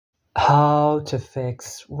How to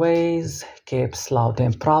fix Waze keeps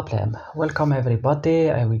loading problem. Welcome everybody.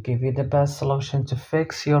 I will give you the best solution to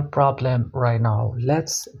fix your problem right now.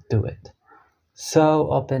 Let's do it. So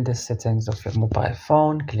open the settings of your mobile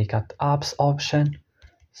phone, click at apps option,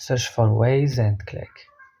 search for Waze and click.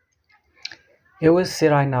 You will see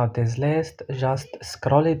right now this list. Just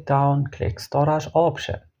scroll it down, click storage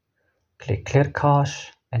option, click clear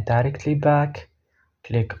cache and directly back,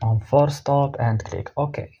 click on force stop and click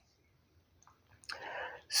OK.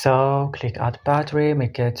 So click add battery,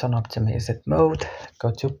 make it on optimized mode,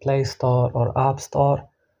 go to Play Store or App Store.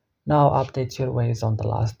 Now update your Waze on the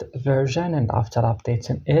last version, and after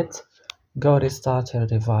updating it, go restart your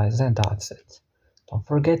device, and that's it. Don't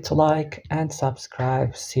forget to like and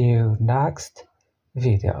subscribe. See you next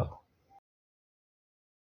video.